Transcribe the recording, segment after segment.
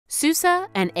SUSE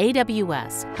and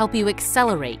AWS help you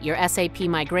accelerate your SAP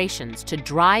migrations to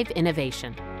drive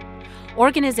innovation.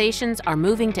 Organizations are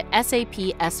moving to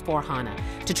SAP S/4HANA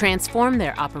to transform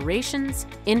their operations,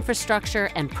 infrastructure,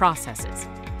 and processes.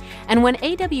 And when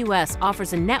AWS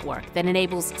offers a network that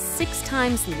enables 6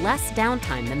 times less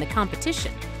downtime than the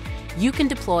competition, you can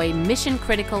deploy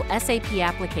mission-critical SAP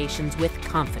applications with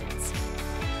confidence.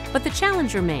 But the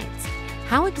challenge remains: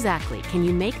 how exactly can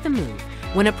you make the move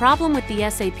when a problem with the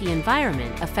SAP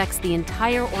environment affects the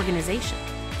entire organization?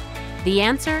 The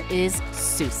answer is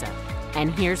SUSE,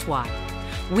 and here's why.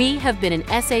 We have been an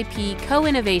SAP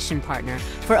co-innovation partner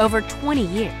for over 20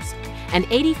 years, and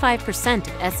 85%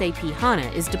 of SAP HANA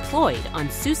is deployed on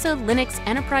SUSE Linux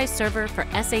Enterprise Server for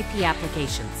SAP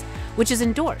applications, which is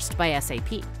endorsed by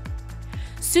SAP.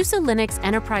 SUSE Linux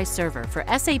Enterprise Server for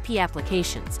SAP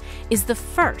applications is the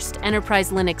first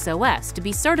enterprise Linux OS to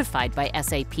be certified by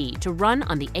SAP to run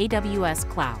on the AWS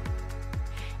cloud.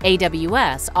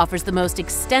 AWS offers the most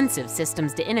extensive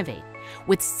systems to innovate,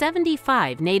 with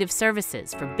 75 native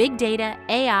services for big data,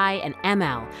 AI, and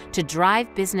ML to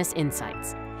drive business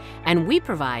insights. And we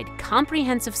provide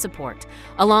comprehensive support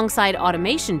alongside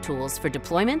automation tools for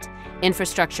deployment,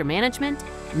 infrastructure management,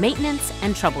 maintenance,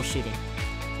 and troubleshooting.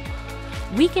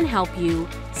 We can help you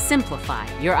simplify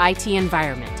your IT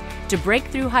environment to break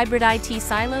through hybrid IT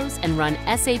silos and run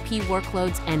SAP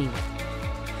workloads anywhere.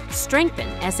 Strengthen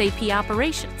SAP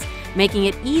operations, making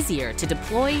it easier to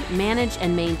deploy, manage,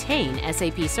 and maintain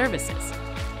SAP services.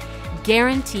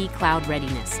 Guarantee cloud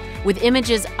readiness with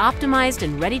images optimized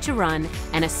and ready to run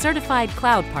and a certified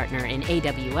cloud partner in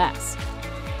AWS.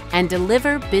 And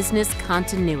deliver business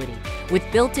continuity with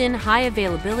built-in high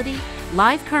availability,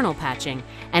 live kernel patching,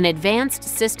 and advanced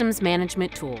systems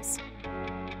management tools.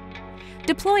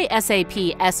 Deploy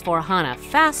SAP S/4HANA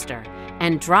faster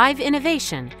and drive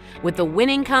innovation with the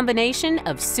winning combination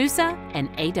of SUSE and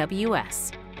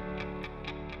AWS.